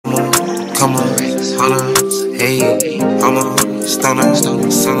colors, hey, I'm a stunner,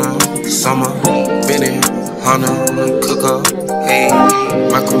 summer, Benny, Hunter, cook up, hey,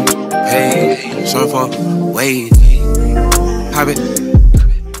 my crew, hey, surf up, wave, habit.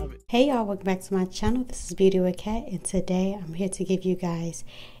 Hey y'all, welcome back to my channel. This is Beautyw.cat, and today I'm here to give you guys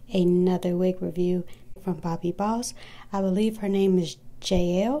another wig review from Bobbi Boss. I believe her name is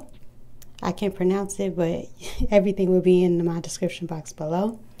Jael. I can't pronounce it, but everything will be in my description box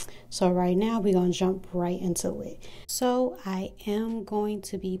below. So right now we're going to jump right into it. So I am going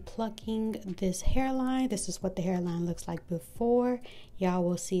to be plucking this hairline. This is what the hairline looks like before. Y'all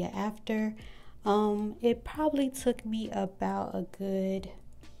will see it after. It probably took me about a good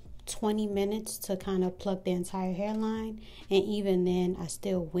 20 minutes to kind of pluck the entire hairline, and even then I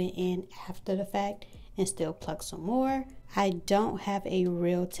still went in after the fact and still plucked some more. I don't have a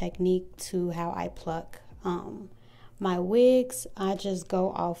real technique to how I pluck my wigs. I just go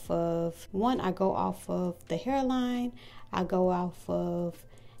off of I go off of the hairline. I go off of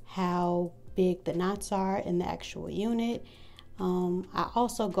how big the knots are in the actual unit. I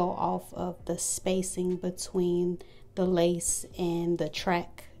also go off of the spacing between the lace and the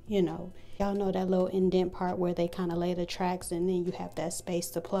track. You know, y'all know that little indent part where they kind of lay the tracks and then you have that space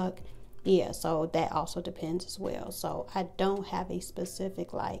to pluck. Yeah, so that also depends as well. So I don't have a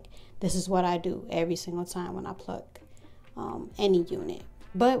specific, like, this is what I do every single time when I pluck any unit.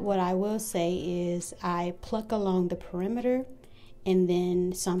 But what I will say is I pluck along the perimeter, and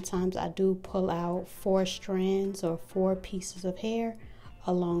then sometimes I do pull out 4 strands or 4 pieces of hair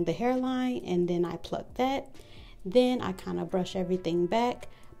along the hairline, and then I pluck that. Then I kind of brush everything back,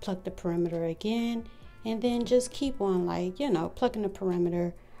 pluck the perimeter again, and then just keep on, like, you know, plucking the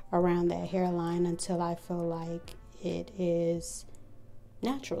perimeter around that hairline until I feel like it is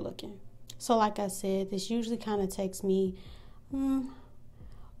natural looking. So like I said, this usually kind of takes me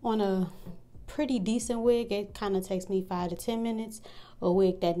on a pretty decent wig, it kind of takes me 5 to 10 minutes. A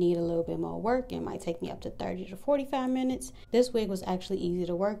wig that need a little bit more work, it might take me up to 30 to 45 minutes. This wig was actually easy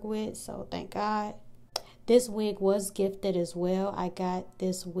to work with, so thank God. This wig was gifted as well. I got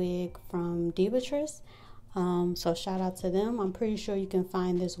this wig from DIVATRESS. So shout out to them. I'm pretty sure you can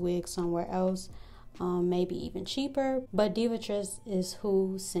find this wig somewhere else, maybe even cheaper, but DIVATRESS is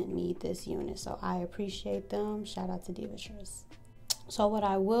who sent me this unit, so I appreciate them. Shout out to DIVATRESS. So what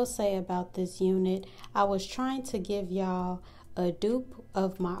I will say about this unit, I was trying to give y'all a dupe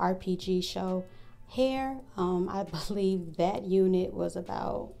of my RPG show hair. I believe that unit was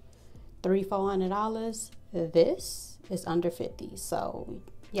about $300-400. This is under $50, so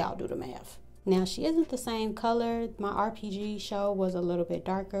y'all do the math. Now, she isn't the same color. My RPG show was a little bit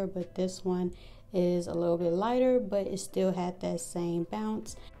darker, but this one is a little bit lighter, but it still had that same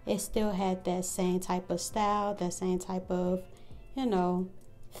bounce. It still had that same type of style, that same type of, you know,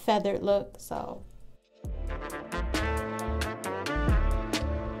 feathered look. So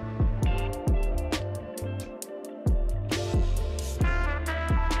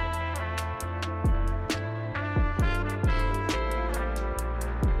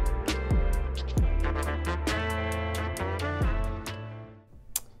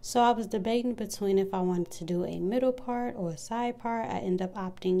I was debating between if I wanted to do a middle part or a side part. I ended up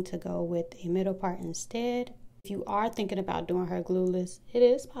opting to go with a middle part instead. If you are thinking about doing her glueless, it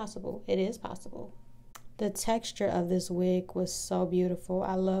is possible. It is possible. The texture of this wig was so beautiful.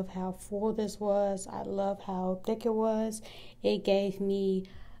 I love how full this was. I love how thick it was. It gave me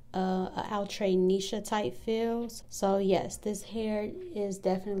a outre Nisha type feels. So yes, this hair is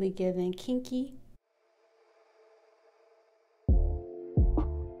definitely giving kinky.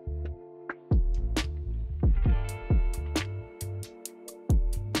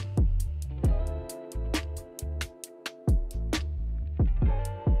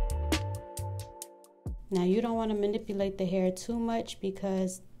 Now, you don't want to manipulate the hair too much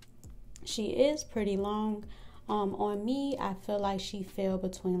because she is pretty long. On me, I feel like she fell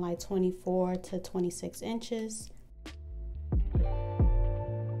between like 24 to 26 inches.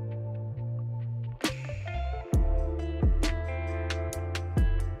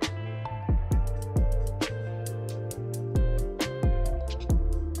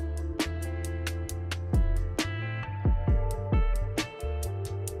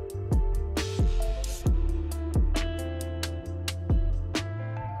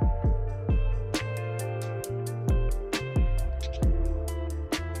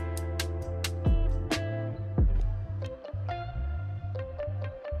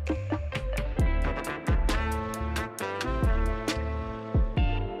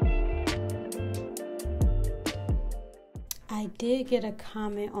 I did get a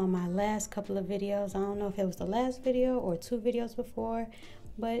comment on my last couple of videos. I don't know if it was the last video or 2 videos before,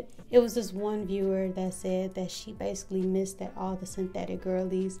 But it was this one viewer that said that she basically missed that all the synthetic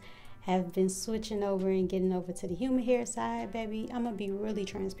girlies have been switching over and getting over to the human hair side. Baby, I'm gonna be really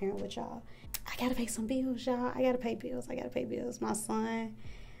transparent with y'all. I gotta pay some bills, y'all. I gotta pay bills. My son,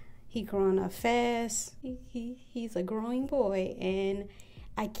 he growing up fast. He's a growing boy, and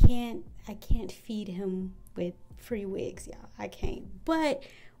I can't feed him with free wigs, y'all. I can't. But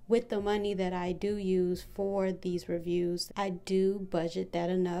with the money that I do use for these reviews, I do budget that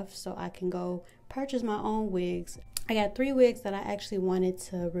enough so I can go purchase my own wigs. I got 3 wigs that I actually wanted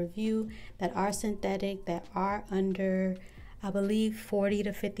to review that are synthetic, that are under, I believe, $40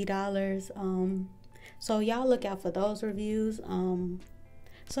 to $50. So y'all look out for those reviews.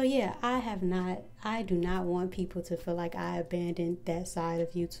 So yeah, I do not want people to feel like I abandoned that side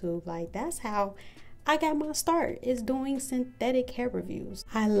of YouTube. Like, that's how I got my start, is doing synthetic hair reviews.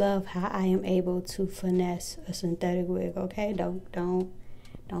 I love how I am able to finesse a synthetic wig, okay? Don't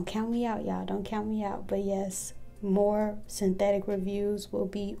count me out, y'all. Don't count me out. But yes, more synthetic reviews will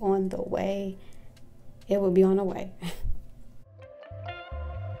be on the way. It will be on the way.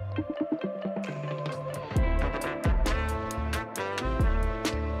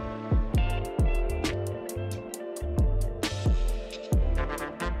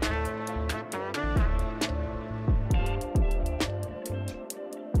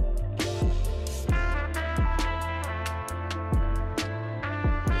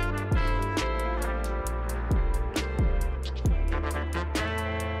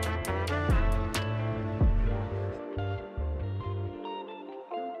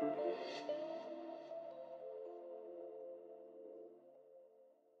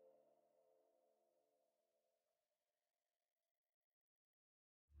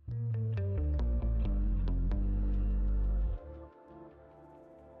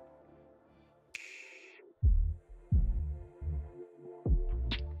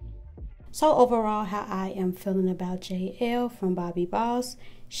 So overall, how I am feeling about Jael from Bobbi Boss.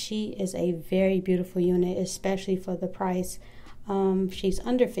 She is a very beautiful unit, especially for the price. She's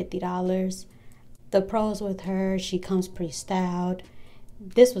under $50. The pros with her, she comes pre-styled.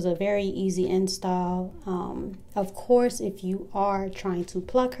 This was a very easy install. Of course, if you are trying to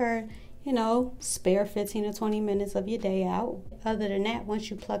pluck her, you know, spare 15 to 20 minutes of your day out. Other than that,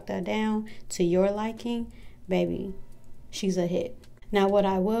 once you pluck her down to your liking, baby, she's a hit. Now, what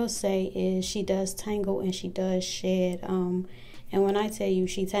I will say is she does tangle and she does shed. And when I tell you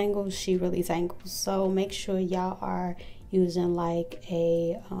she tangles, she really tangles. So make sure y'all are using like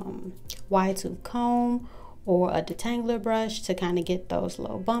a wide tooth comb or a detangler brush to kind of get those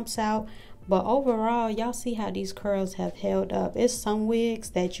little bumps out. But overall, y'all see how these curls have held up. It's some wigs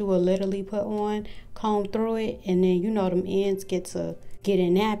that you will literally put on, comb through it, and then, you know, them ends get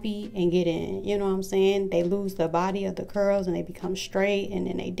in nappy and get in, you know what I'm saying? They lose the body of the curls and they become straight, and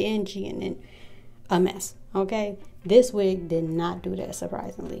then they dingy, and then a mess, okay? This wig did not do that,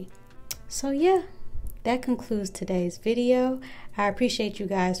 surprisingly. So yeah, that concludes today's video. I appreciate you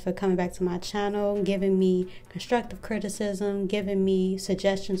guys for coming back to my channel, giving me constructive criticism, giving me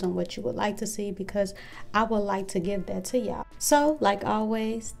suggestions on what you would like to see, because I would like to give that to y'all. So like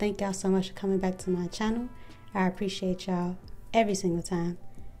always, thank y'all so much for coming back to my channel. I appreciate y'all every single time,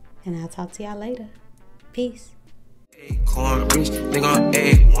 and I'll talk to y'all later. Peace. Corn rich, nigga on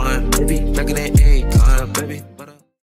A1, baby, back in that A-con, baby.